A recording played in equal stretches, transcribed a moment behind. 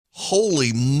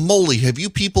Holy moly. Have you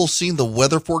people seen the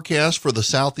weather forecast for the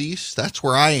Southeast? That's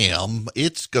where I am.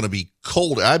 It's going to be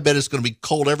cold. I bet it's going to be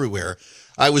cold everywhere.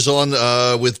 I was on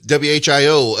with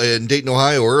WHIO in Dayton,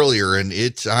 Ohio earlier, and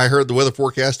I heard the weather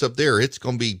forecast up there. It's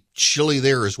going to be chilly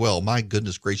there as well. My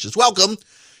goodness gracious. Welcome.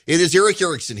 It is Eric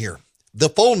Erickson here. The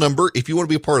phone number, if you want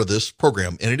to be a part of this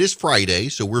program, and it is Friday,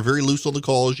 so we're very loose on the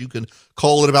calls. You can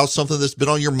call it about something that's been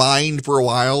on your mind for a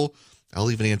while. I'll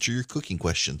even answer your cooking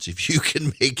questions if you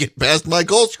can make it past my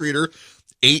call screener,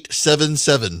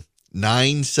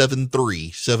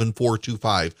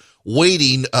 877-973-7425.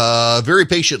 Waiting very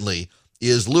patiently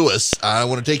is Lewis. I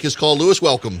want to take his call. Lewis,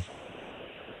 welcome.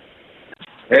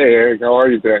 Hey, Eric. How are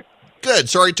you today? Good.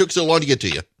 Sorry it took so long to get to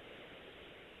you.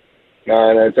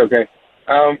 No, it's okay.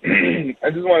 I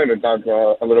just wanted to talk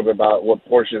a little bit about what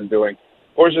Porsche is doing.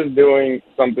 Porsche is doing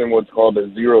something what's called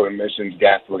a zero-emissions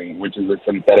gasoline, which is a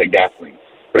synthetic gasoline,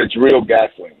 but it's real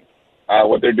gasoline.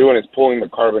 What they're doing is pulling the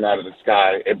carbon out of the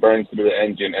sky. It burns through the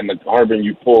engine, and the carbon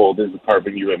you pull is the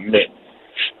carbon you emit.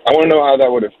 I want to know how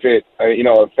that would affect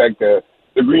the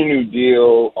Green New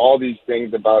Deal, all these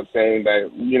things about saying that,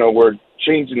 we're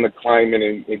changing the climate,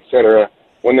 and et cetera,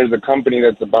 when there's a company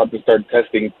that's about to start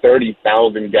testing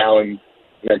 30,000 gallons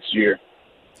next year.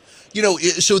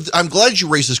 So I'm glad you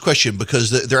raised this question because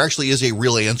there actually is a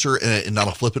real answer and not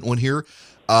a flippant one here.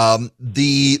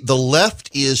 The left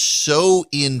is so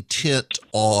intent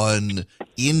on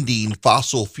ending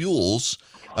fossil fuels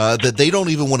that they don't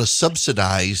even want to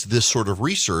subsidize this sort of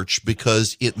research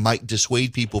because it might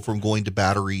dissuade people from going to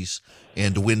batteries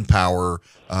and to wind power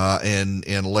and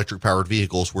electric powered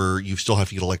vehicles where you still have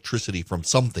to get electricity from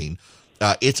something.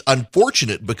 It's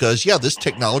unfortunate because, this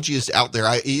technology is out there.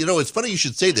 It's funny you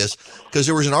should say this because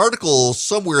there was an article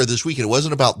somewhere this week, and it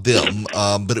wasn't about them,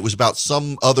 but it was about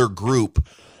some other group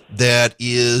that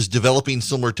is developing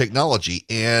similar technology.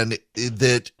 And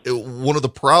that one of the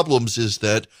problems is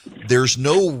that there's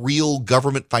no real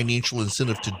government financial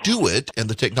incentive to do it. And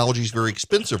the technology is very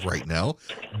expensive right now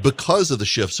because of the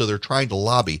shift. So they're trying to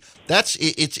lobby.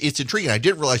 It's intriguing. I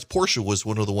didn't realize Porsche was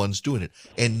one of the ones doing it.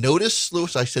 And notice,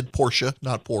 Lewis, I said Porsche,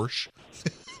 not Porsche.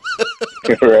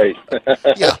 Right.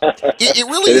 Yeah. It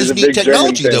really is neat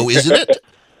technology though, isn't it?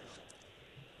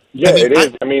 Yeah, it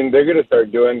is.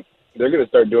 They're going to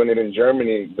start doing it in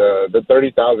Germany, the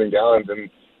 30,000 gallons. And,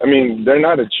 they're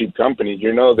not a cheap company.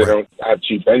 They don't have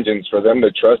cheap engines. For them to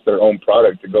trust their own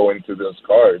product to go into those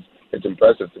cars, it's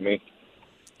impressive to me.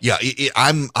 Yeah,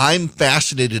 I'm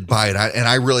fascinated by it.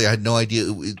 I really had no idea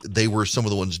they were some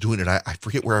of the ones doing it. I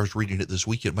forget where I was reading it this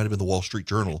week. It might have been the Wall Street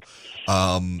Journal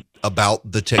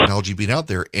about the technology being out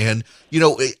there. And,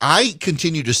 I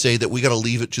continue to say that we got to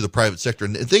leave it to the private sector.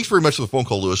 And thanks very much for the phone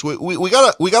call, Lewis. We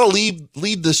got to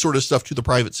leave this sort of stuff to the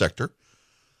private sector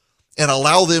and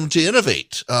allow them to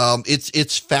innovate.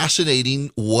 It's fascinating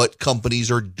what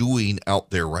companies are doing out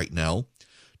there right now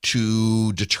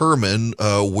to determine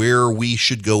where we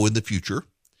should go in the future.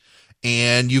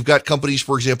 And you've got companies,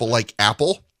 for example, like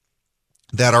Apple,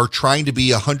 that are trying to be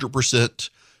 100%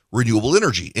 renewable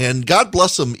energy. And God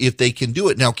bless them if they can do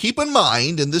it. Now, keep in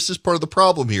mind, and this is part of the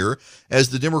problem here, as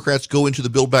the Democrats go into the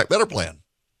Build Back Better plan,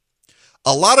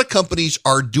 a lot of companies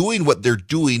are doing what they're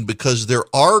doing because there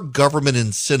are government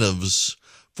incentives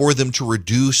for them to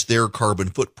reduce their carbon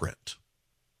footprint.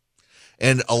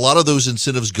 And a lot of those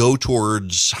incentives go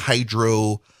towards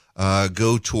hydro,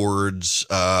 go towards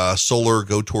solar,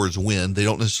 go towards wind. They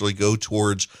don't necessarily go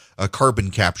towards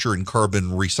carbon capture and carbon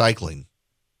recycling.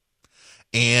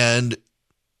 And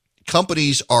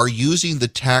companies are using the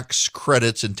tax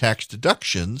credits and tax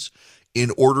deductions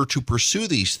in order to pursue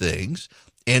these things.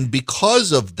 And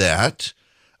because of that,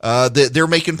 they're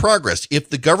making progress. If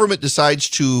the government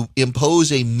decides to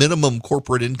impose a minimum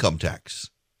corporate income tax,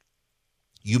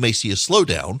 you may see a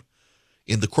slowdown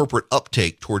in the corporate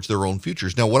uptake towards their own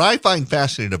futures. Now, what I find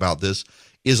fascinating about this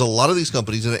is a lot of these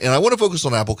companies, and I want to focus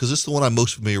on Apple because it's the one I'm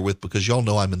most familiar with because y'all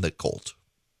know I'm in that cult.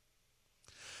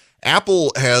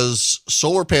 Apple has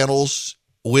solar panels,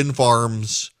 wind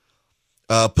farms,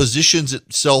 positions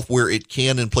itself where it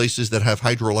can in places that have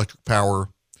hydroelectric power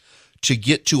to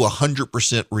get to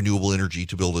 100% renewable energy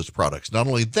to build its products. Not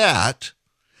only that,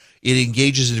 it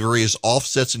engages in various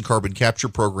offsets and carbon capture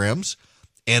programs,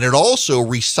 and it also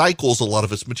recycles a lot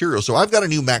of its material. So I've got a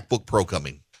new MacBook Pro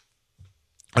coming.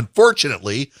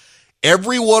 Unfortunately,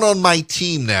 everyone on my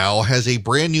team now has a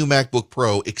brand new MacBook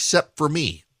Pro except for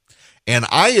me. And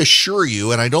I assure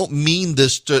you, and I don't mean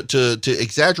this to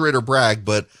exaggerate or brag,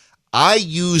 but I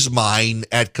use mine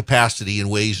at capacity in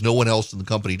ways no one else in the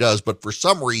company does. But for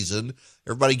some reason,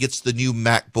 everybody gets the new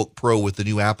MacBook Pro with the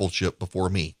new Apple chip before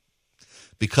me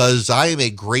because I am a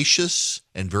gracious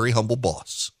and very humble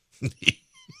boss.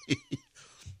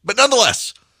 But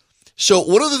nonetheless, so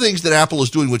one of the things that Apple is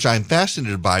doing, which I'm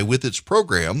fascinated by with its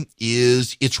program,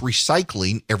 is it's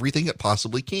recycling everything it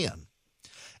possibly can.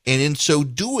 And in so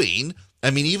doing,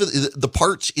 I mean, even the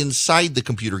parts inside the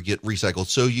computer get recycled.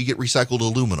 So you get recycled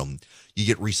aluminum, you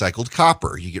get recycled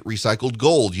copper, you get recycled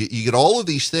gold, you get all of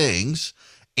these things.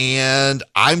 And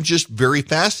I'm just very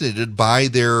fascinated by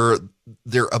their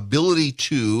ability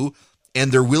to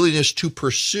and their willingness to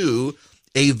pursue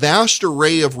a vast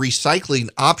array of recycling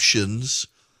options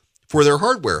for their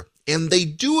hardware. And they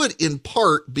do it in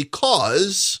part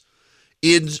because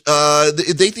they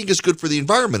think it's good for the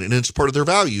environment and it's part of their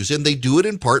values. And they do it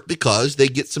in part because they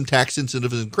get some tax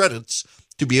incentives and credits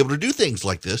to be able to do things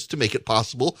like this, to make it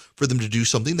possible for them to do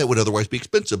something that would otherwise be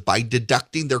expensive by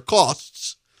deducting their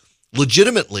costs,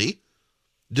 legitimately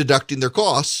deducting their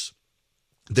costs.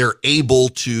 They're able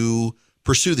to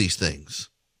pursue these things.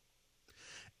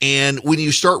 And when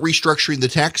you start restructuring the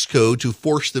tax code to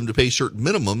force them to pay certain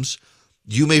minimums,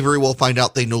 you may very well find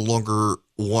out they no longer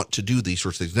want to do these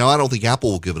sorts of things. Now, I don't think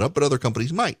Apple will give it up, but other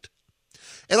companies might.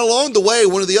 And along the way,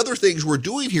 one of the other things we're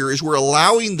doing here is we're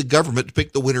allowing the government to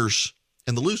pick the winners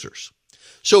and the losers.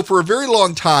 So for a very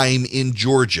long time in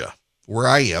Georgia, where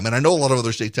I am, and I know a lot of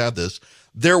other states have this,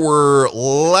 there were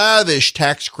lavish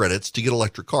tax credits to get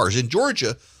electric cars. In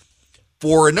Georgia,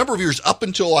 for a number of years, up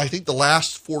until I think the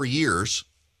last 4 years,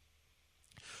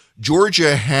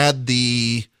 Georgia had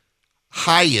the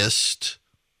highest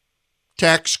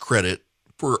tax credit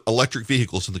for electric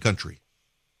vehicles in the country.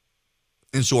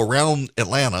 And so around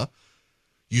Atlanta,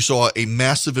 you saw a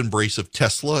massive embrace of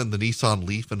Tesla and the Nissan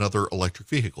Leaf and other electric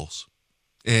vehicles.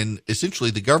 And essentially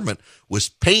the government was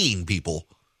paying people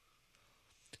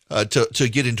to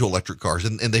get into electric cars.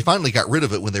 And they finally got rid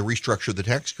of it when they restructured the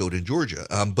tax code in Georgia.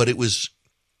 But it was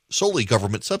solely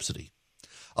government subsidy.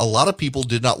 A lot of people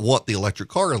did not want the electric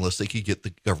car unless they could get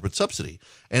the government subsidy.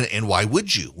 And why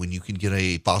would you when you can get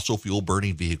a fossil fuel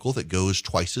burning vehicle that goes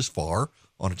twice as far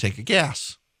on a tank of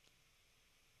gas?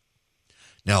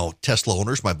 Now, Tesla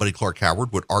owners, my buddy Clark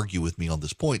Howard, would argue with me on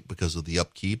this point because of the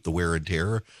upkeep, the wear and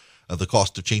tear, the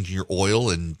cost of changing your oil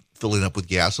and filling up with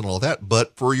gas and all that.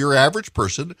 But for your average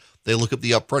person, they look at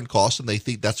the upfront cost and they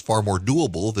think that's far more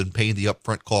doable than paying the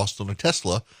upfront cost on a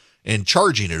Tesla and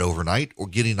charging it overnight or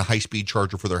getting a high-speed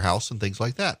charger for their house and things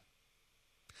like that.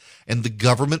 And the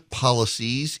government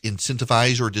policies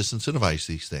incentivize or disincentivize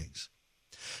these things.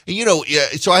 And, you know,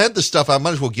 so I had this stuff. I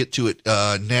might as well get to it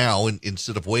now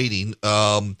instead of waiting.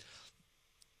 Let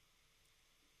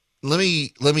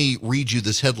me read you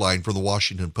this headline from the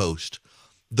Washington Post.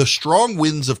 The strong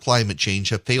winds of climate change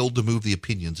have failed to move the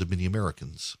opinions of many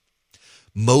Americans.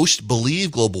 Most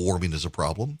believe global warming is a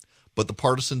problem, but the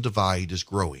partisan divide is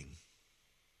growing.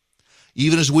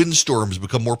 Even as windstorms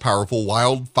become more powerful,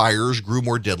 wildfires grew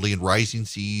more deadly, and rising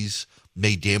seas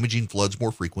made damaging floods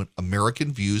more frequent,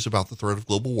 American views about the threat of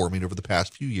global warming over the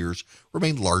past few years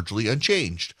remain largely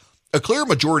unchanged. A clear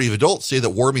majority of adults say that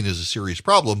warming is a serious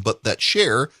problem, but that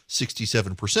share,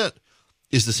 67%,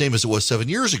 is the same as it was 7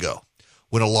 years ago,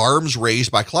 when alarms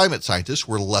raised by climate scientists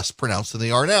were less pronounced than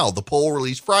they are now. The poll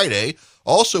released Friday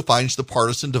also finds the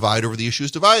partisan divide over the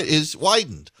issues is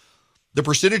widened. The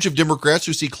percentage of Democrats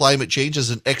who see climate change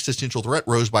as an existential threat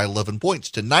rose by 11 points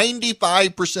to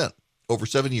 95% over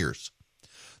 7 years.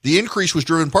 The increase was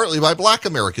driven partly by Black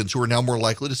Americans who are now more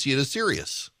likely to see it as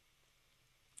serious.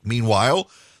 Meanwhile,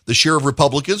 the share of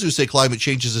Republicans who say climate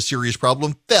change is a serious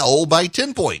problem fell by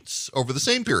 10 points over the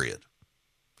same period.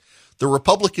 The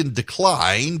Republican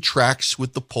decline tracks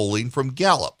with the polling from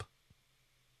Gallup.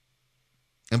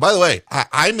 And by the way,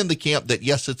 I'm in the camp that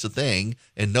yes, it's a thing,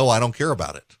 and no, I don't care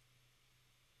about it.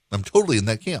 I'm totally in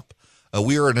that camp.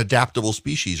 We are an adaptable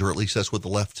species, or at least that's what the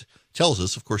left tells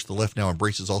us. Of course, the left now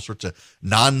embraces all sorts of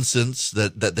nonsense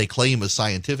that they claim is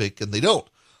scientific, and they don't.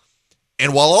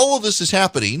 And while all of this is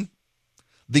happening,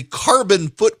 the carbon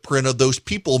footprint of those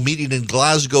people meeting in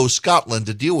Glasgow, Scotland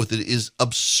to deal with it is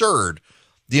absurd.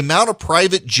 The amount of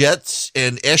private jets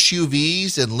and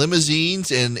SUVs and limousines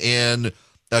and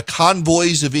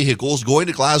convoys of vehicles going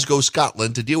to Glasgow,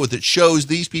 Scotland to deal with it shows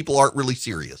these people aren't really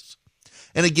serious.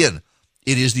 And again,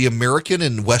 it is the American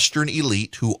and Western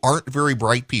elite who aren't very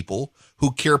bright people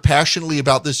who care passionately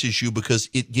about this issue because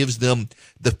it gives them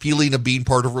the feeling of being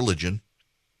part of religion.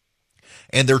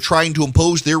 And they're trying to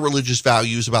impose their religious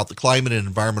values about the climate and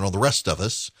environment on the rest of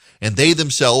us. And they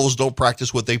themselves don't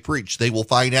practice what they preach. They will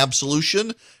find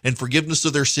absolution and forgiveness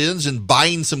of their sins and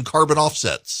buying some carbon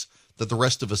offsets that the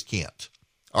rest of us can't.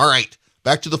 All right,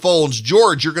 back to the phones.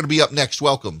 George, you're going to be up next.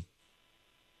 Welcome.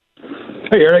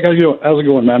 Hey, Eric. How's it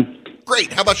going, man?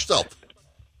 Great. How about yourself?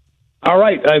 All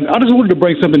right. I just wanted to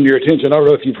bring something to your attention. I don't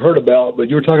know if you've heard about, but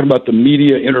you were talking about the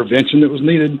media intervention that was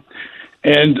needed.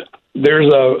 And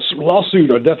there's a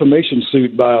lawsuit, a defamation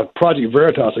suit by Project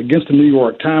Veritas against the New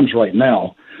York Times right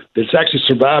now that's actually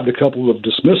survived a couple of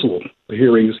dismissal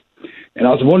hearings. And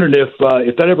I was wondering if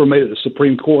that ever made it to the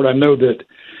Supreme Court. I know that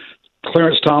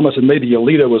Clarence Thomas and maybe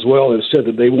Alito as well have said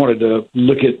that they wanted to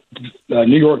look at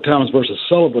New York Times versus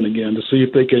Sullivan again to see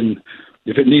if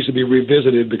it needs to be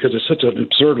revisited because it's such an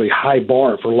absurdly high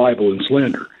bar for libel and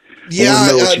slander. Yeah, I want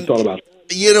to know what you thought about it.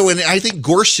 And I think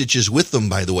Gorsuch is with them,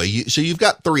 by the way. So you've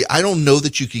got 3. I don't know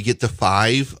that you could get to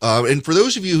 5. And for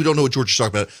those of you who don't know what George is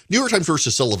talking about, New York Times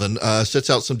versus Sullivan sets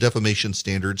out some defamation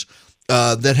standards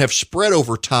that have spread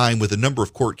over time with a number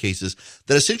of court cases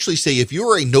that essentially say if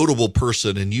you're a notable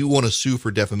person and you want to sue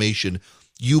for defamation,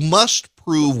 you must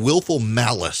prove willful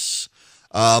malice.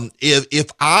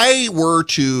 If I were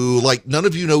to, like, none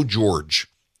of you know George,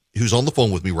 who's on the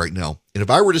phone with me right now, and if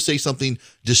I were to say something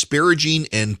disparaging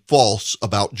and false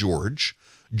about George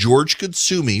could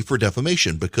sue me for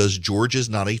defamation because George is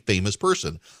not a famous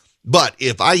person. But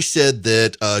if I said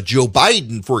that Joe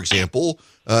Biden, for example,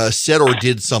 said or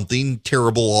did something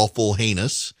terrible, awful,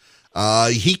 heinous,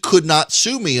 he could not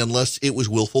sue me unless it was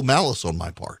willful malice on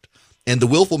my part. And the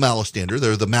willful malice standard,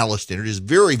 or the malice standard, is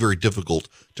very, very difficult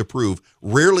to prove.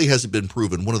 Rarely has it been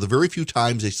proven. One of the very few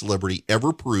times a celebrity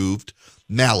ever proved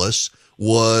malice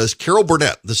was Carol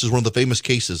Burnett. This is one of the famous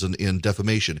cases in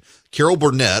defamation. Carol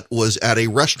Burnett was at a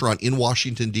restaurant in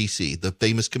Washington, D.C., the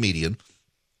famous comedian,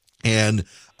 and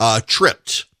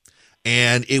tripped.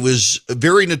 And it was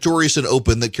very notorious and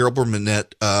open that Carol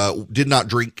Burnett did not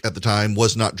drink at the time,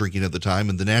 was not drinking at the time.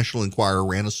 And the National Enquirer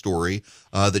ran a story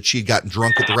that she had gotten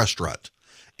drunk at the restaurant.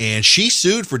 And she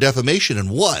sued for defamation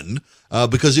and won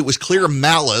because it was clear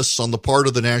malice on the part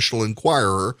of the National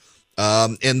Enquirer.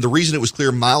 And the reason it was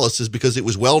clear malice is because it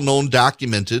was well-known,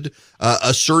 documented,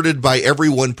 asserted by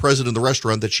everyone present in the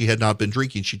restaurant that she had not been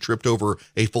drinking. She tripped over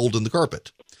a fold in the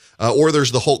carpet. Or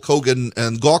there's the Hulk Hogan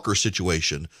and Gawker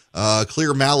situation,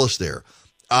 clear malice there.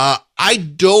 I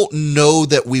don't know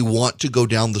that we want to go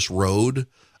down this road.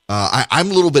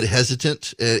 I'm a little bit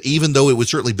hesitant, even though it would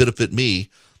certainly benefit me.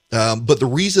 But the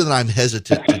reason that I'm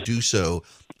hesitant to do so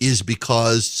is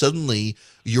because suddenly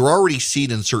you're already seeing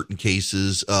in certain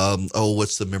cases,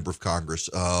 what's the member of Congress?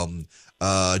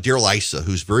 Darrell Issa,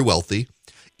 who's very wealthy,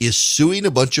 is suing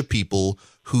a bunch of people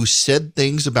who said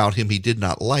things about him he did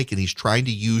not like, and he's trying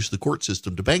to use the court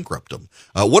system to bankrupt him.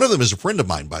 One of them is a friend of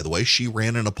mine, by the way. She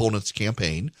ran an opponent's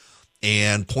campaign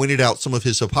and pointed out some of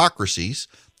his hypocrisies,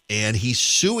 and he's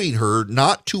suing her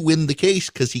not to win the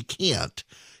case because he can't.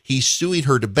 He's suing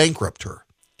her to bankrupt her.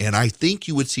 And I think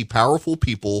you would see powerful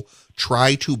people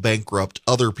try to bankrupt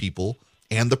other people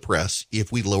and the press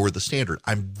if we lower the standard.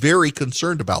 I'm very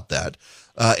concerned about that.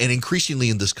 And increasingly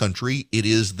in this country, it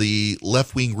is the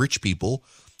left-wing rich people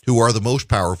who are the most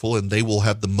powerful, and they will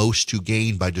have the most to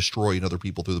gain by destroying other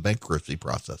people through the bankruptcy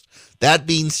process. That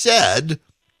being said,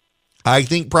 I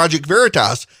think Project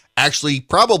Veritas actually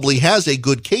probably has a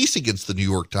good case against the New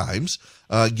York Times,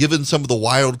 given some of the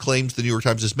wild claims the New York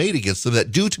Times has made against them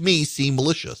that do to me seem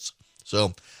malicious.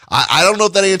 So I don't know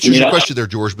if that answers your question there,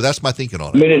 George, but that's my thinking on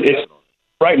it. I mean, it's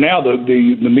right now the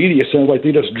media sounds like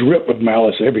they just drip with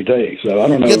malice every day. So I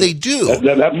don't know. Yeah, they do.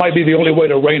 That might be the only way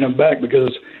to rein them back,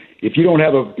 because if you don't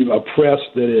have a press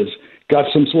that has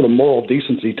got some sort of moral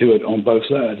decency to it on both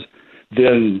sides,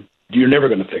 then you're never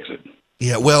going to fix it.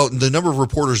 Yeah, well, the number of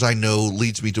reporters I know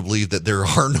leads me to believe that there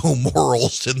are no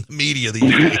morals in the media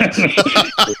these days.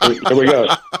 There we go.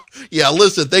 Yeah,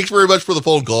 listen, thanks very much for the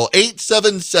phone call.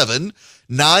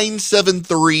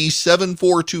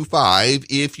 877-973-7425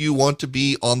 if you want to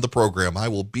be on the program. I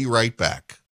will be right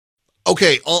back.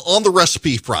 Okay, on the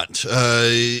recipe front,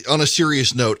 on a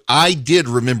serious note, I did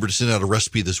remember to send out a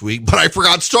recipe this week, but I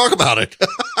forgot to talk about it.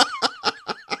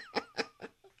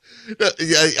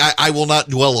 I will not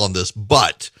dwell on this,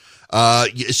 but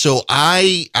so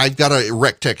I've got a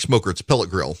Rectech smoker. It's a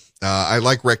pellet grill. I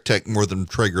like Rectech more than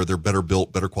Traeger. They're better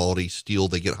built, better quality steel.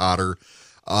 They get hotter.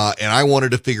 And I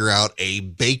wanted to figure out a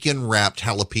bacon wrapped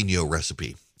jalapeno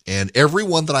recipe. And every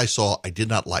one that I saw, I did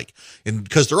not like. And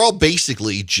because they're all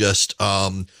basically just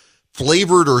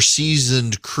flavored or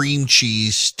seasoned cream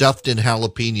cheese stuffed in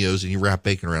jalapenos, and you wrap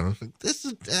bacon around it. I was like, this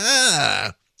is,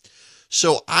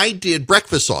 So I did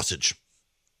breakfast sausage.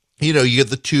 You know, you get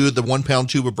the 1 pound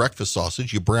tube of breakfast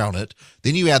sausage, you brown it,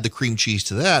 then you add the cream cheese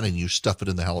to that, and you stuff it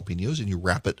in the jalapenos, and you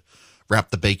wrap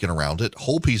the bacon around it,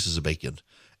 whole pieces of bacon.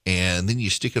 And then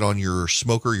you stick it on your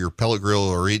smoker, your pellet grill,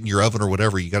 or in your oven or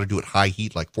whatever. You got to do it high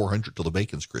heat, like 400 till the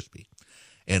bacon's crispy.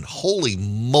 And holy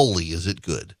moly, is it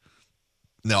good.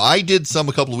 Now, I did some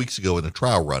a couple of weeks ago in a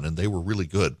trial run, and they were really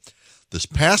good. This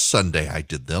past Sunday, I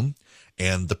did them,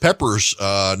 and the peppers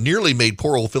nearly made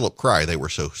poor old Philip cry. They were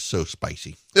so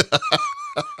spicy.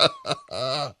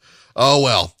 Oh,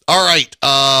 well. All right.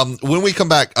 When we come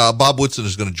back, Bob Woodson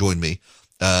is going to join me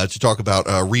to talk about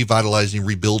revitalizing,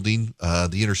 rebuilding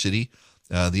the inner city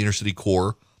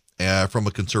core from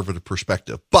a conservative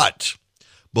perspective. But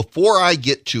before I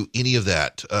get to any of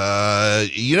that,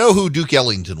 you know who Duke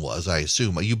Ellington was, I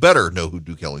assume. You better know who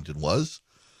Duke Ellington was.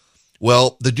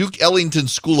 Well, the Duke Ellington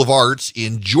School of Arts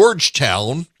in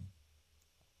Georgetown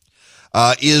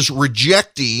is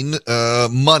rejecting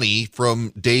money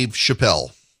from Dave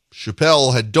Chappelle.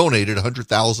 Chappelle had donated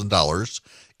 $100,000.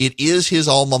 It is his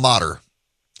alma mater.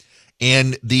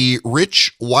 And the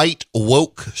rich, white,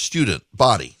 woke student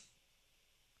body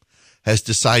has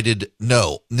decided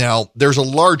no. Now, there's a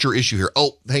larger issue here.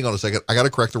 Oh, hang on a second. I got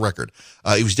to correct the record.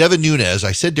 It was Devin Nunes.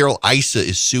 I said Daryl Issa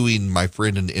is suing my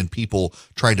friend and people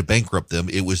trying to bankrupt them.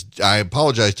 I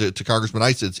apologize to Congressman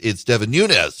Issa. It's Devin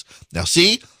Nunes. Now,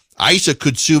 see, Issa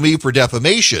could sue me for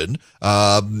defamation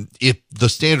if the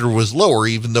standard was lower,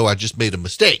 even though I just made a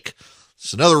mistake.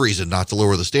 It's another reason not to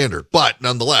lower the standard. But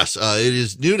nonetheless, it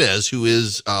is Nunes who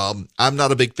is, I'm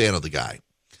not a big fan of the guy.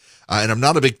 And I'm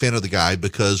not a big fan of the guy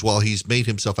because while he's made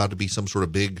himself out to be some sort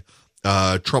of big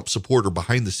Trump supporter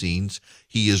behind the scenes,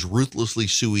 he is ruthlessly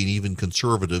suing even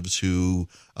conservatives who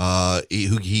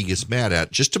he gets mad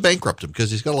at just to bankrupt him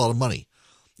because he's got a lot of money.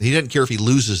 He doesn't care if he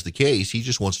loses the case. He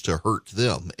just wants to hurt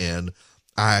them. And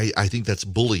I think that's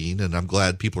bullying, and I'm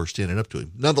glad people are standing up to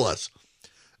him. Nonetheless,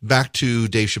 back to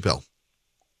Dave Chappelle.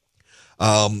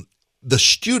 The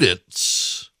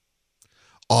students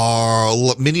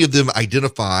many of them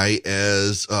identify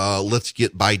as let's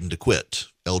get Biden to quit,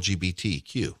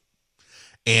 LGBTQ.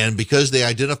 And because they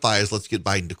identify as let's get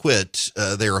Biden to quit,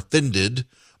 they're offended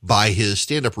by his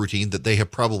stand-up routine that they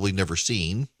have probably never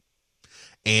seen.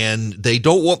 And they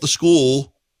don't want the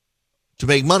school to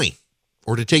make money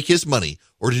or to take his money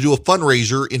or to do a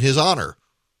fundraiser in his honor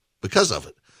because of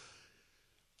it.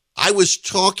 I was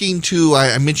talking to,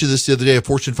 I mentioned this the other day, a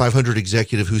Fortune 500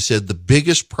 executive who said the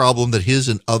biggest problem that his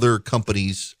and other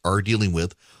companies are dealing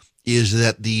with is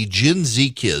that the Gen Z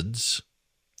kids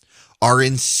are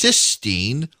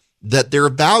insisting that their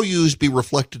values be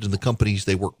reflected in the companies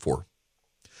they work for.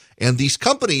 And these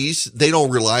companies, they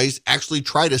don't realize, actually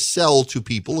try to sell to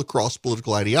people across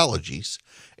political ideologies.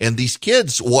 And these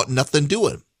kids want nothing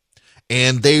doing.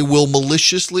 And they will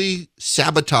maliciously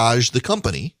sabotage the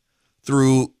company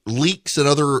through leaks and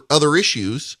other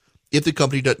issues if the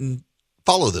company doesn't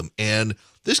follow them. And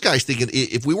this guy's thinking,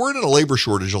 if we weren't in a labor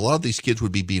shortage, a lot of these kids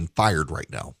would be being fired right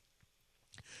now.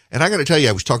 And I got to tell you,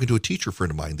 I was talking to a teacher friend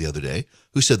of mine the other day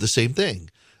who said the same thing,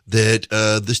 that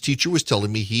this teacher was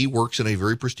telling me he works in a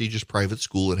very prestigious private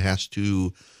school and has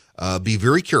to be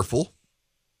very careful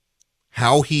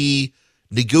how he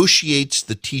negotiates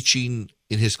the teaching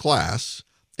in his class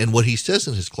and what he says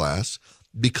in his class,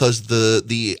 because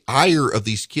the ire of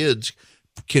these kids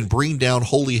can bring down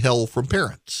holy hell from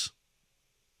parents.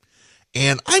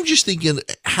 And I'm just thinking,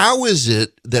 how is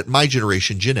it that my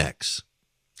generation, Gen X,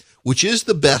 which is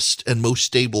the best and most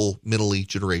stable mentally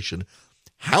generation,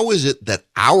 how is it that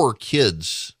our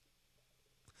kids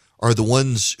are the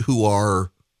ones who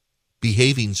are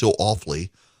behaving so awfully?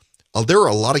 There are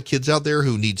a lot of kids out there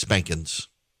who need spankings.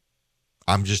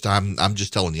 I'm just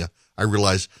telling you. I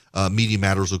realize Media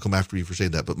Matters will come after me for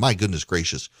saying that, but my goodness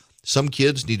gracious, some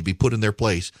kids need to be put in their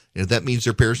place. And if that means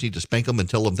their parents need to spank them and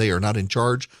tell them they are not in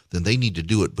charge, then they need to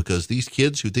do it, because these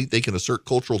kids who think they can assert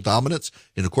cultural dominance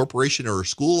in a corporation or a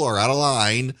school are out of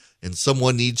line, and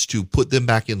someone needs to put them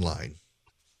back in line.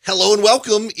 Hello and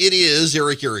welcome. It is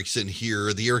Eric Erickson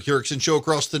here, the Eric Erickson Show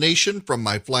across the nation from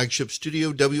my flagship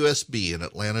studio, WSB in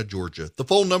Atlanta, Georgia. The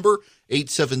phone number,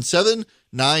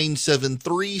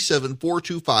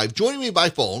 877-973-7425. Joining me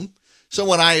by phone,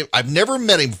 someone I've never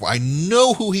met him before. I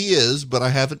know who he is, but I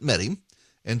haven't met him.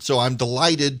 And so I'm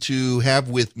delighted to have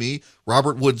with me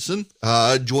Robert Woodson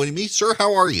joining me. Sir,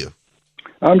 how are you?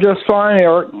 I'm just fine,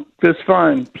 Eric. Just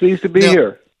fine. Pleased to be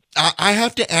here. I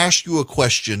have to ask you a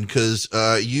question, because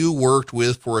you worked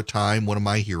with, for a time, one of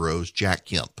my heroes, Jack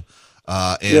Kemp.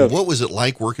 Yes. What was it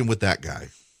like working with that guy?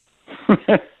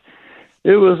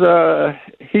 It was,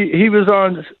 he was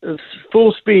on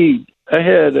full speed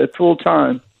ahead at full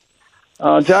time.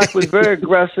 Jack was very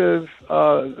aggressive,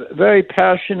 very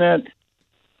passionate,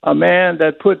 a man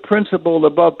that put principle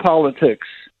above politics.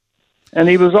 And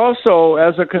he was also,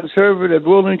 as a conservative,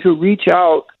 willing to reach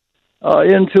out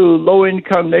into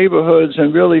low-income neighborhoods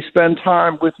and really spend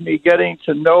time with me, getting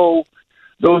to know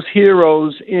those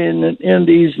heroes in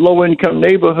these low-income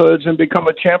neighborhoods and become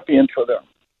a champion for them.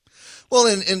 Well,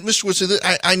 and Mr. Woodson,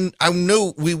 I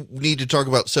know we need to talk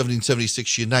about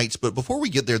 1776 Unites, but before we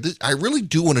get there, I really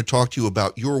do want to talk to you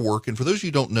about your work. And for those of you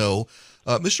who don't know,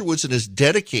 Mr. Woodson has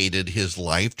dedicated his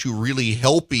life to really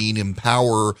helping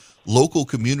empower local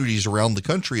communities around the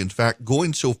country. In fact,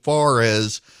 going so far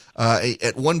as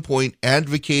at one point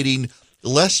advocating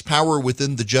less power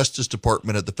within the Justice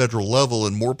Department at the federal level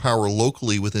and more power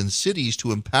locally within cities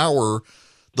to empower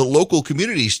the local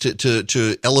communities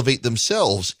to elevate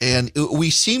themselves. And we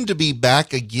seem to be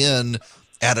back again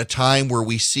at a time where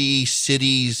we see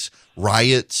cities,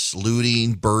 riots,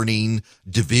 looting, burning,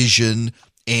 division,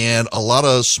 and a lot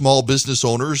of small business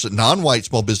owners, non-white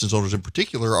small business owners in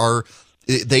particular,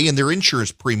 they and their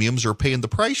insurance premiums are paying the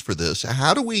price for this.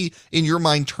 How do we, in your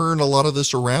mind, turn a lot of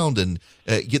this around and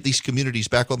get these communities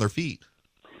back on their feet?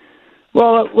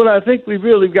 Well, what I think we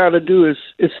really got to do is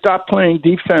stop playing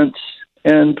defense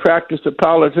and practice the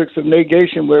politics of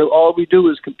negation, where all we do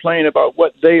is complain about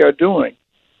what they are doing.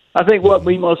 I think what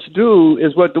we must do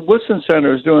is what the Woodson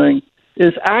Center is doing,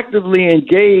 is actively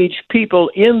engage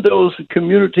people in those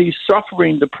communities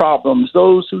suffering the problems,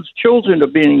 those whose children are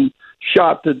being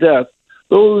shot to death,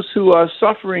 those who are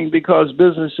suffering because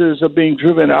businesses are being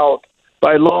driven out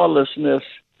by lawlessness.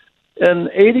 And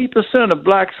 80% of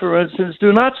blacks, for instance,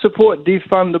 do not support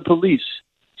defund the police.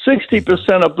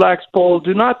 60% of blacks polled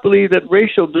do not believe that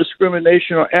racial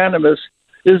discrimination or animus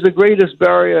is the greatest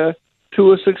barrier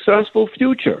to a successful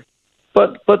future.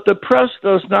 But the press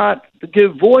does not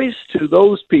give voice to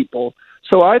those people.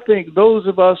 So I think those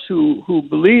of us who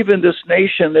believe in this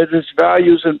nation and its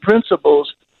values and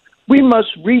principles, we must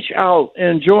reach out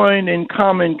and join in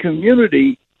common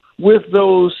community with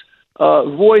those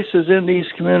voices in these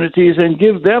communities and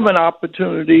give them an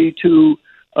opportunity to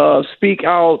speak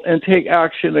out and take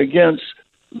action against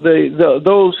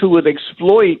those who would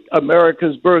exploit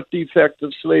America's birth defect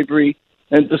of slavery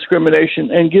and discrimination,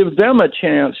 and give them a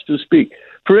chance to speak.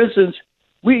 For instance,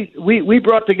 we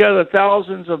brought together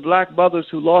thousands of black mothers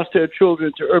who lost their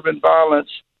children to urban violence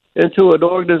into an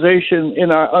organization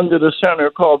under the center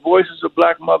called Voices of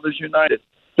Black Mothers United.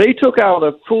 They took out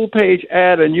a full-page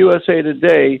ad in USA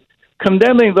Today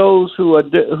condemning those who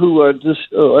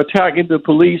are attacking the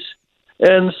police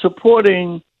and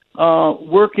supporting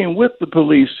working with the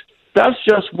police. That's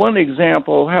just one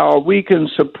example how we can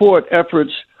support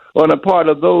efforts on the part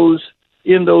of those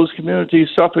in those communities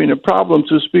suffering a problem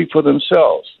to speak for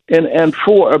themselves and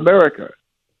for America.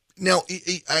 Now,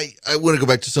 I want to go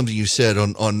back to something you said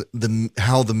on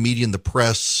how the media and the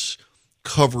press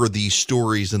cover these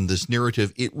stories and this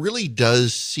narrative. It really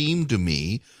does seem to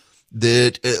me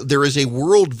that there is a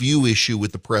worldview issue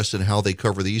with the press and how they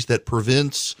cover these that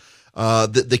prevents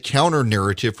the counter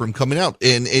narrative from coming out.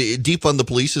 And defund the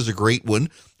police is a great one,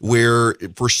 where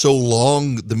for so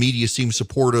long the media seemed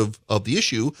supportive of the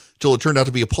issue till it turned out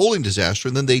to be a polling disaster,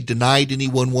 and then they denied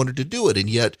anyone wanted to do it. And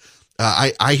yet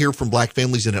I hear from black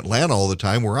families in Atlanta all the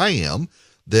time, where I am,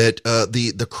 that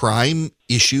the crime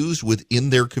issues within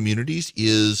their communities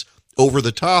is over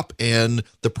the top, and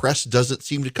the press doesn't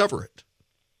seem to cover it.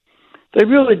 They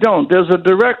really don't. There's a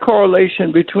direct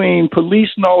correlation between police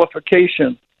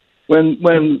nullification. When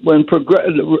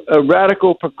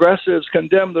radical progressives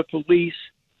condemn the police,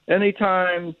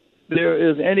 anytime there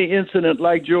is any incident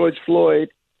like George Floyd,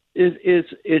 they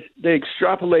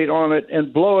extrapolate on it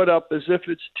and blow it up as if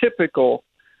it's typical,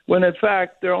 when in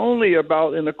fact there are only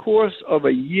about, in the course of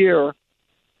a year,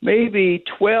 maybe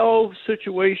 12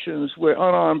 situations where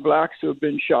unarmed blacks have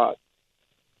been shot.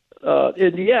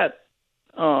 And yet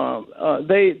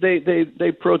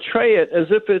they portray it as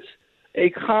if it's a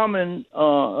common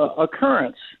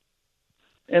occurrence,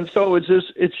 and so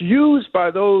it's used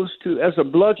by those as a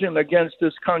bludgeon against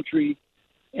this country,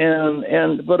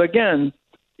 but again,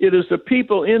 it is the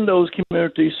people in those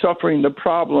communities suffering the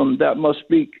problem that must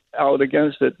speak out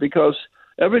against it, because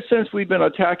ever since we've been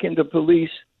attacking the police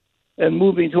and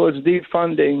moving towards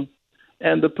defunding,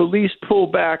 and the police pull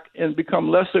back and become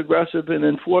less aggressive in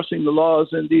enforcing the laws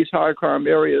in these high crime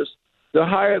areas, the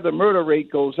higher the murder rate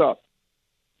goes up.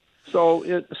 So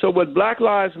what Black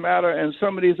Lives Matter and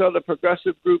some of these other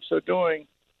progressive groups are doing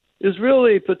is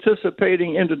really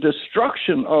participating in the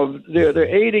destruction of, they're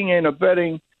aiding and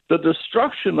abetting the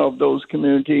destruction of those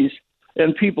communities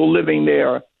and people living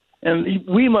there. And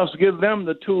we must give them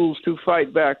the tools to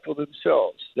fight back for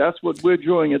themselves. That's what we're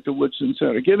doing at the Woodson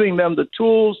Center, giving them the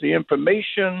tools, the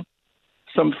information,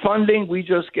 some funding. We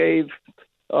just gave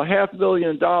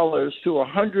 $500,000 to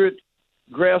 100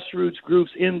 grassroots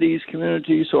groups in these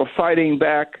communities who are fighting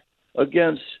back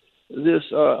against this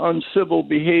uncivil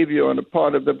behavior on the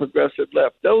part of the progressive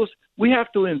left. We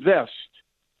have to invest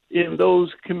in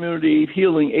those community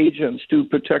healing agents to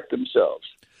protect themselves.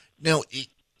 Now,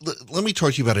 let me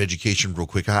talk to you about education real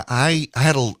quick. I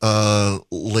had a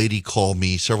lady call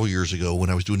me several years ago when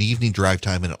I was doing evening drive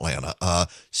time in Atlanta, a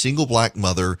single black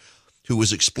mother who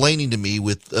was explaining to me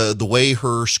with the way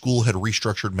her school had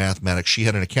restructured mathematics. She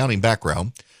had an accounting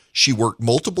background. She worked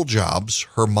multiple jobs.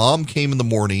 Her mom came in the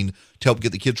morning to help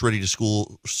get the kids ready to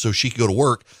school so she could go to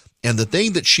work. And the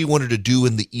thing that she wanted to do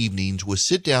in the evenings was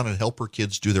sit down and help her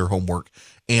kids do their homework.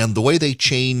 And the way they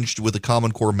changed with the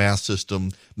Common Core math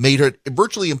system made it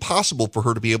virtually impossible for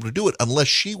her to be able to do it unless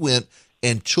she went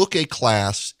and took a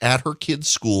class at her kids'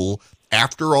 school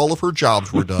after all of her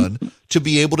jobs were done to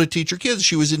be able to teach her kids.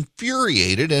 She was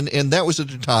infuriated. And that was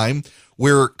at a time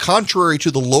where, contrary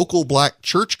to the local black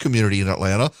church community in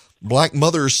Atlanta, black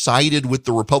mothers sided with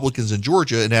the Republicans in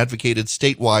Georgia and advocated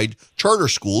statewide charter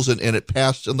schools, and it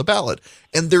passed on the ballot.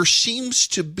 And there seems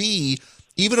to be,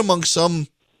 even among some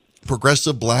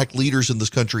progressive black leaders in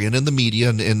this country and in the media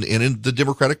and in the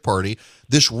Democratic Party,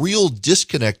 this real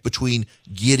disconnect between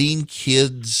getting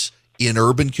kids in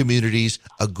urban communities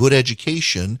a good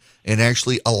education and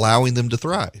actually allowing them to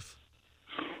thrive.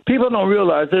 People don't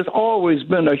realize there's always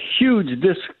been a huge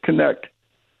disconnect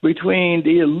between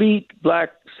the elite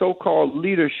black so-called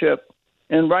leadership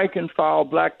and rank and file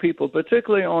black people,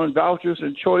 particularly on vouchers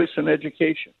and choice and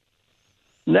education.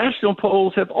 National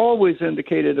polls have always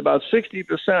indicated about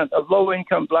 60% of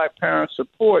low-income black parents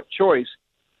support choice,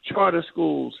 charter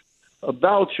schools,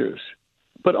 vouchers,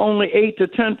 but only 8 to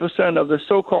 10% of the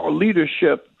so-called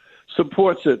leadership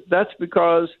supports it. That's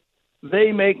because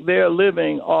they make their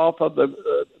living off of the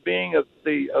being of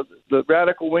the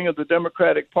radical wing of the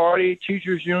Democratic Party,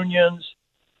 teachers' unions.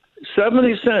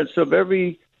 70 cents of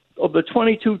the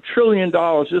 $22 trillion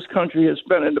this country has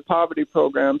spent in the poverty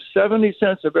program, 70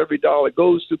 cents of every dollar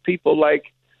goes to people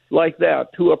like that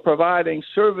who are providing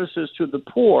services to the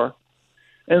poor.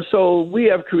 And so we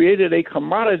have created a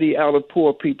commodity out of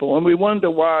poor people, and we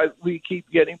wonder why we keep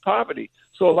getting poverty.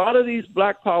 So a lot of these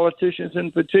black politicians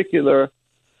in particular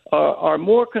are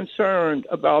more concerned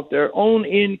about their own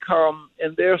income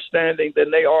and their standing than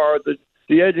they are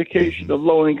the education of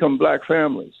low-income black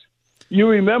families. You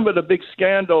remember the big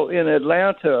scandal in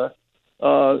Atlanta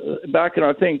back in,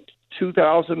 I think,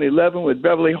 2011 with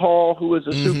Beverly Hall, who was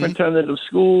the superintendent of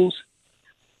schools,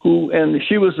 and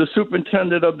she was the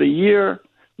superintendent of the year,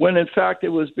 when in fact it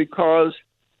was because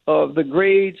of the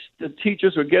grades. The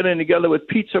teachers were getting together with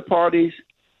pizza parties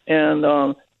and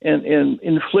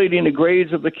inflating the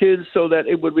grades of the kids so that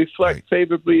it would reflect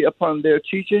favorably upon their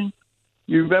teaching.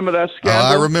 You remember that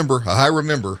scandal? I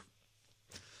remember.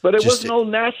 But it was no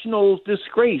national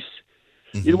disgrace.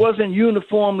 It wasn't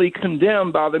uniformly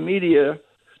condemned by the media.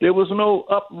 There was no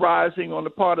uprising on the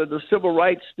part of the civil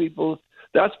rights people.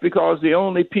 That's because the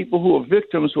only people who were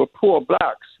victims were poor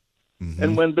blacks.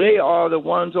 And when they are the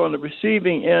ones on the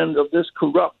receiving end of this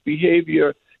corrupt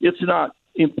behavior, it's not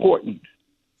important.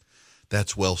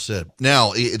 That's well said.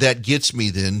 Now, that gets me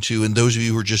then to, and those of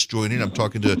you who are just joining, I'm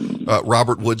talking to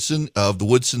Robert Woodson of the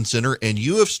Woodson Center, and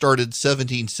you have started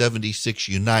 1776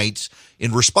 Unites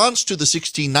in response to the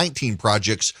 1619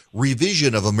 Project's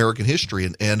revision of American history.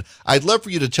 And I'd love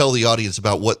for you to tell the audience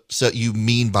about what you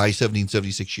mean by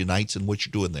 1776 Unites and what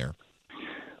you're doing there.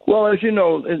 Well, as you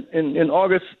know, in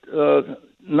August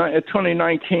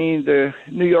 2019, the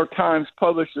New York Times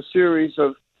published a series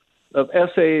of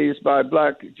essays by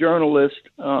black journalists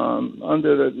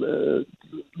under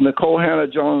Nicole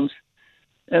Hannah-Jones,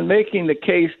 and making the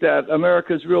case that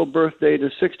America's real birth date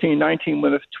is 1619,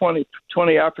 when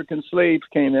 20 African slaves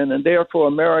came in, and therefore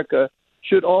America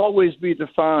should always be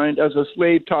defined as a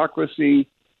slavetocracy,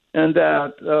 and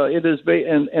that it is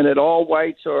and that all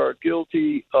whites are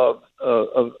guilty of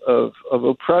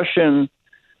oppression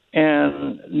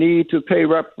and need to pay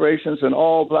reparations, and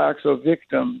all blacks are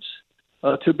victims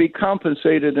to be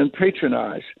compensated and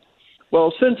patronized.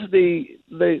 Well, since they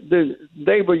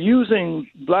were using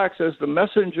blacks as the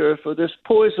messenger for this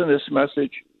poisonous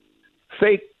message,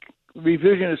 fake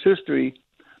revisionist history,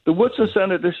 the Woodson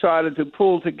Center decided to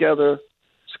pull together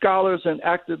scholars and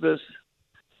activists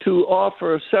to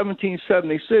offer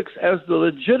 1776 as the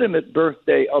legitimate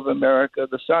birthday of America,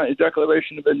 the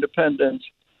Declaration of Independence.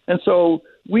 And so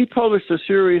we published a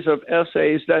series of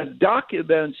essays that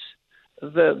documents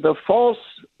the false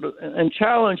and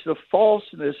challenge the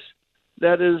falseness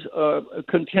that is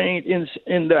contained in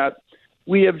that.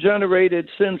 We have generated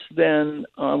since then,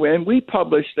 and we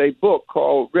published a book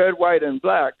called Red, White, and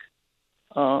Black,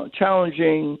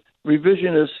 challenging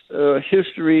revisionist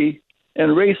history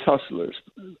and race hustlers.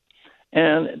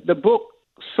 And the book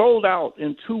sold out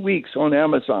in 2 weeks on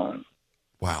Amazon.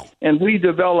 Wow. And we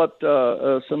developed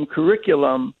some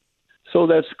curriculum so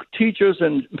that teachers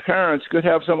and parents could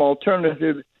have some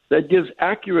alternative that gives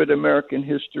accurate American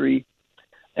history.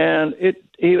 And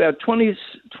he had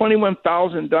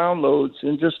 21,000 downloads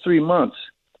in just 3 months.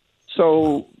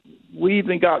 So we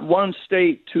even got one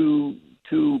state to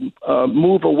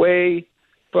move away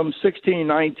from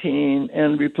 1619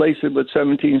 and replace it with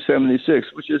 1776,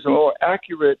 which is a more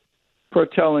accurate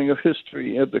foretelling of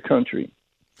history of the country.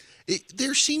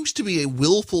 There seems to be a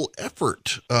willful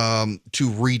effort to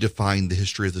redefine the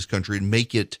history of this country and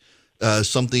make it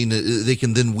something that they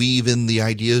can then weave in the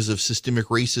ideas of systemic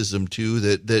racism too,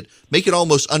 that make it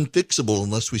almost unfixable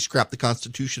unless we scrap the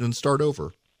Constitution and start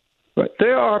over. But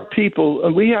there are people,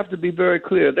 and we have to be very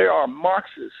clear, there are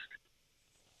Marxists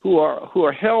who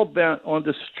are hell-bent on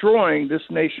destroying this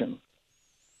nation.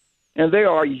 And they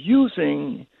are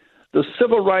using the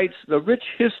civil rights, the rich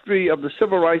history of the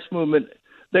civil rights movement.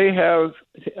 They have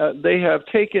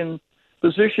taken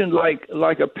position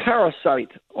like a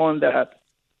parasite on that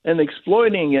and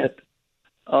exploiting it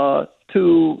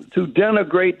to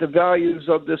denigrate the values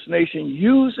of this nation,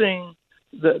 using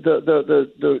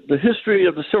the history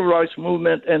of the civil rights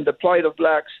movement and the plight of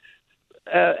blacks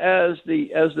as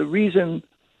the reason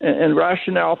and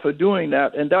rationale for doing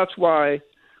that. And that's why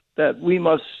that we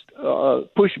must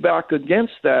push back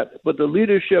against that. But the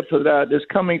leadership of that is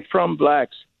coming from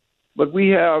blacks. But we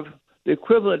have the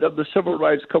equivalent of the Civil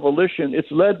Rights Coalition.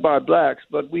 It's led by blacks,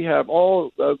 but we have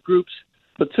all groups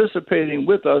participating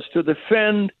with us to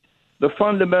defend the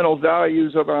fundamental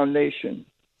values of our nation.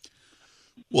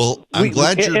 Well, I'm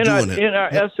glad you're doing it. In our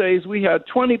essays, we had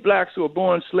 20 blacks who were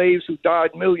born slaves who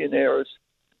died millionaires,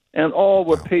 and all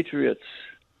were patriots.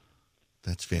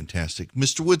 That's fantastic.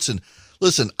 Mr. Woodson,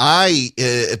 listen, I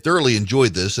thoroughly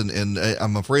enjoyed this, and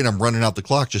I'm afraid I'm running out the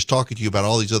clock just talking to you about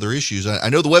all these other issues. I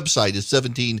know the website is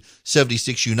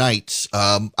 1776 Unites.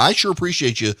 I sure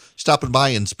appreciate you stopping by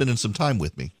and spending some time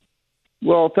with me.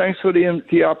 Well, thanks for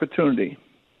the opportunity.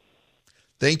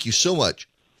 Thank you so much.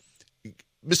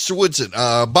 Mr. Woodson,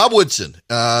 Bob Woodson,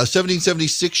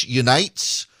 1776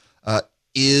 Unites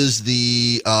is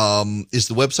the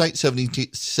website,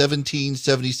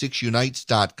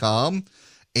 1776unites.com.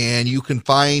 And you can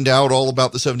find out all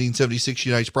about the 1776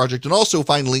 Unites project and also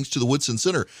find links to the Woodson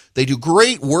Center. They do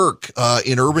great work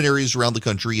in urban areas around the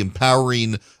country,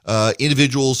 empowering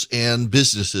individuals and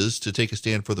businesses to take a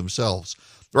stand for themselves.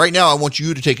 Right now, I want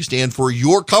you to take a stand for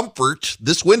your comfort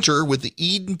this winter with the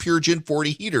Eden Pure Gen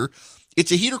 40 heater.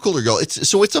 It's a heater cooler, y'all.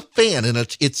 It's a fan, and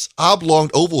it's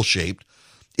oblong, oval shaped.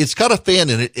 It's got a fan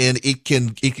in it, and it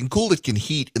can cool, it can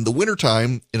heat. In the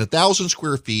wintertime, in 1,000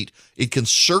 square feet, it can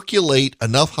circulate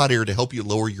enough hot air to help you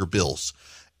lower your bills.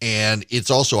 And it's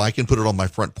also, I can put it on my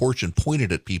front porch and point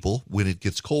it at people when it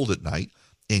gets cold at night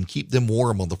and keep them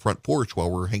warm on the front porch while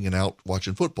we're hanging out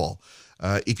watching football.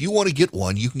 If you want to get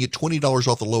one, you can get $20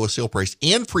 off the lowest sale price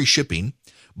and free shipping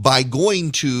by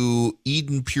going to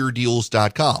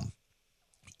EdenPureDeals.com.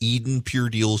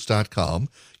 EdenPureDeals.com.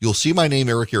 You'll see my name,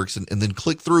 Eric Erickson, and then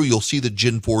click through. You'll see the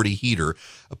Gen 40 heater.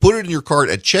 Put it in your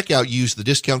cart at checkout. Use the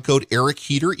discount code Eric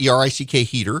Heater, ERICK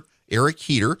Heater, Eric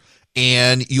Heater,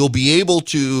 and you'll be able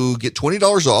to get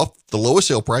 $20 off the lowest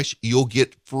sale price. You'll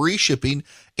get free shipping,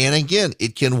 and again,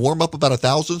 it can warm up about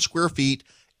 1,000 square feet.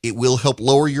 It will help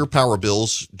lower your power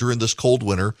bills during this cold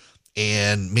winter.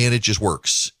 And man, it just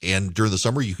works. And during the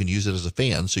summer, you can use it as a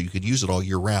fan, so you can use it all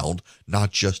year round,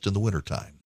 not just in the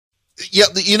wintertime. Yeah,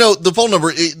 the phone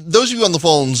number, those of you on the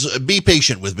phones, be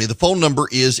patient with me. The phone number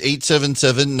is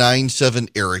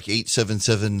 877-97-ERIC,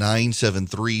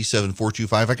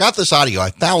 877-973-7425. I got this audio.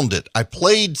 I found it. I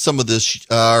played some of this,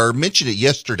 or mentioned it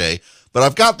yesterday, but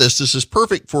I've got this. This is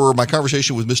perfect for my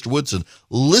conversation with Mr. Woodson.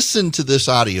 Listen to this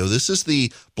audio. This is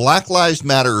the Black Lives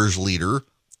Matter's leader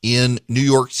in New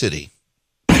York City.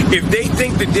 If they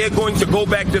think that they're going to go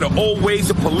back to the old ways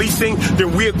of policing,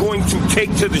 then we're going to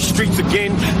take to the streets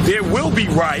again. There will be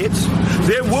riots,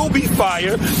 there will be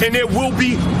fire, and there will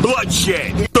be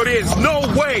bloodshed. So there's no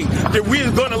way that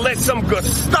we're going to let some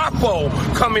Gestapo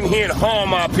come in here and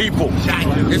harm our people. Right?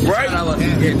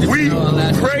 We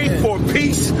pray for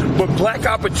peace, but Black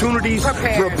Opportunities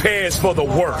prepares for the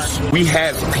worst. We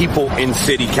have people in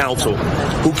city council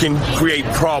who can create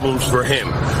problems for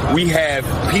him. We have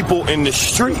people in the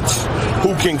streets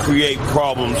who can create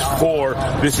problems for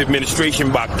this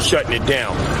administration by shutting it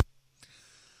down.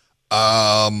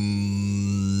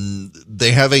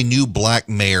 They have a new black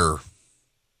mayor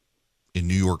in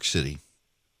New York City.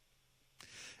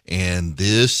 And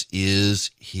this is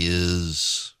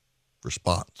his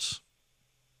response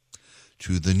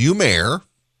to the new mayor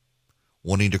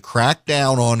wanting to crack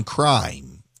down on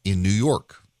crime in New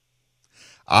York.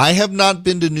 I have not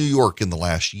been to New York in the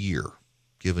last year,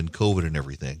 given COVID and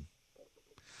everything.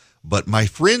 But my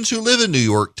friends who live in New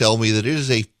York tell me that it is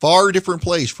a far different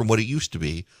place from what it used to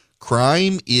be.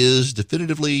 Crime is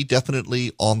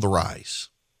definitely on the rise.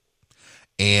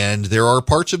 And there are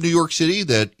parts of New York City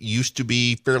that used to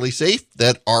be fairly safe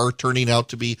that are turning out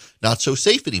to be not so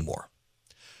safe anymore.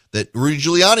 That Rudy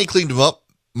Giuliani cleaned them up,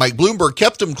 Mike Bloomberg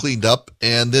kept them cleaned up,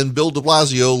 and then Bill de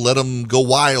Blasio let them go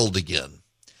wild again.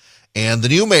 And the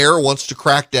new mayor wants to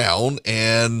crack down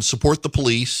and support the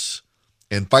police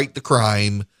and fight the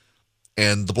crime.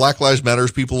 And the Black Lives Matter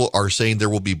people are saying there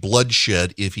will be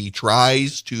bloodshed if he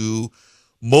tries to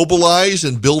mobilize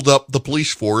and build up the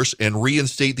police force and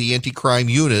reinstate the anti-crime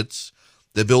units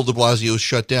that Bill de Blasio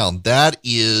shut down. That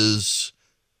is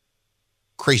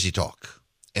crazy talk.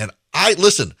 And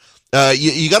listen,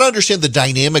 you got to understand the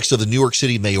dynamics of the New York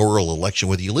City mayoral election,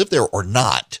 whether you live there or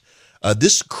not.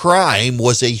 This crime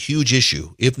was a huge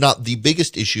issue, if not the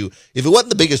biggest issue. If it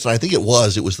wasn't the biggest, and I think it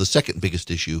was the second biggest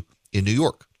issue in New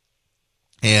York.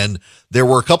 And there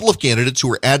were a couple of candidates who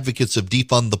were advocates of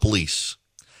defund the police.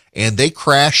 And they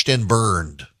crashed and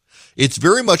burned. It's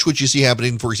very much what you see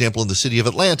happening, for example, in the city of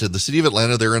Atlanta. In the city of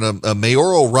Atlanta, they're in a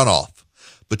mayoral runoff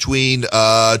between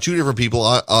two different people.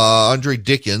 Andre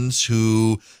Dickens,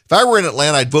 who, if I were in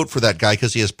Atlanta, I'd vote for that guy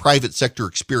because he has private sector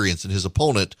experience, and his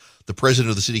opponent, the president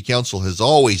of the city council, has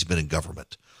always been in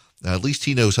government. At least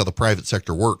he knows how the private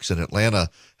sector works, and Atlanta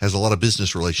has a lot of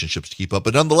business relationships to keep up.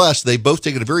 But nonetheless, they've both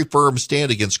taken a very firm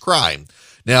stand against crime.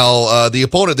 Now, the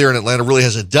opponent there in Atlanta really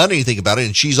hasn't done anything about it,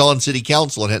 and she's on city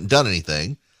council and hasn't done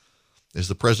anything as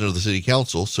the president of the city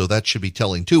council, so that should be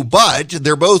telling too. But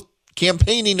they're both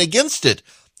campaigning against it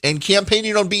and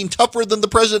campaigning on being tougher than the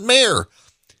present mayor.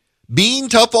 Being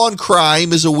tough on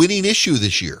crime is a winning issue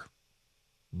this year.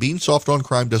 Being soft on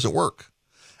crime doesn't work.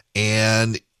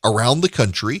 And around the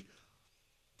country,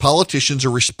 politicians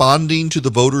are responding to the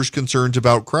voters' concerns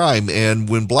about crime. And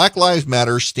when Black Lives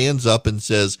Matter stands up and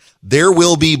says, there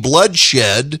will be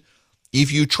bloodshed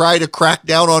if you try to crack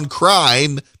down on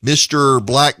crime, Mr.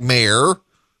 Black Mayor,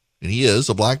 and he is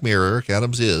a black mayor, Eric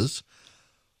Adams is,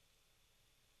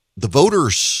 the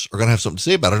voters are going to have something to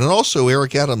say about it. And also,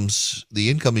 Eric Adams,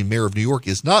 the incoming mayor of New York,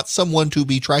 is not someone to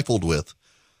be trifled with.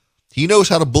 He knows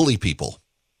how to bully people.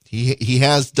 He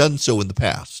has done so in the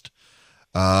past.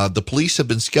 The police have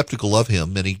been skeptical of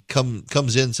him, and he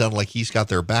comes in sounding like he's got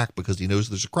their back because he knows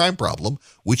there's a crime problem,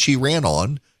 which he ran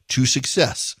on to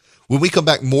success. When we come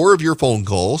back, more of your phone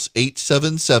calls,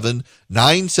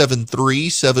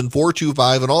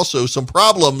 877-973-7425, and also some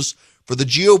problems for the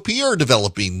GOP are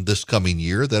developing this coming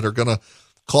year that are going to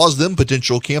cause them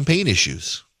potential campaign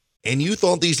issues. And you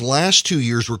thought these last 2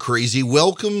 years were crazy.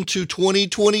 Welcome to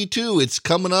 2022. It's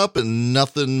coming up and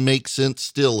nothing makes sense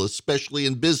still, especially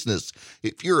in business.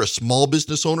 If you're a small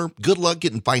business owner, good luck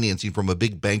getting financing from a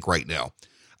big bank right now.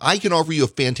 I can offer you a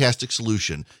fantastic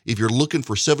solution if you're looking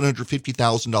for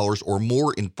 $750,000 or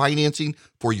more in financing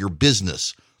for your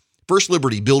business. First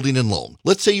Liberty Building and Loan.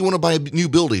 Let's say you want to buy a new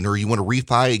building, or you want to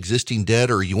refi existing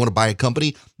debt, or you want to buy a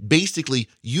company. Basically,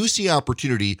 you see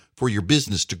opportunity for your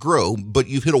business to grow, but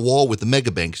you've hit a wall with the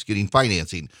mega banks getting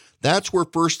financing. That's where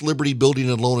First Liberty Building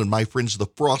and Loan and my friends the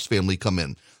Frost family come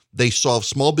in. They solve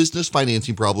small business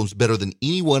financing problems better than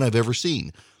anyone I've ever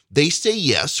seen. They say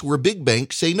yes, where big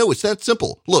banks say no. It's that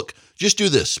simple. Look, just do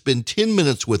this. Spend 10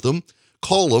 minutes with them.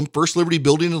 Call them, First Liberty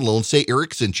Building and Loan. Say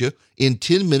Eric sent you. In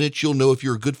 10 minutes, you'll know if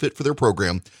you're a good fit for their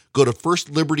program. Go to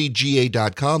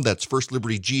firstlibertyga.com. That's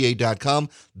firstlibertyga.com.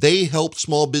 They help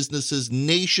small businesses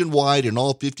nationwide in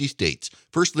all 50 states.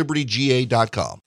 firstlibertyga.com.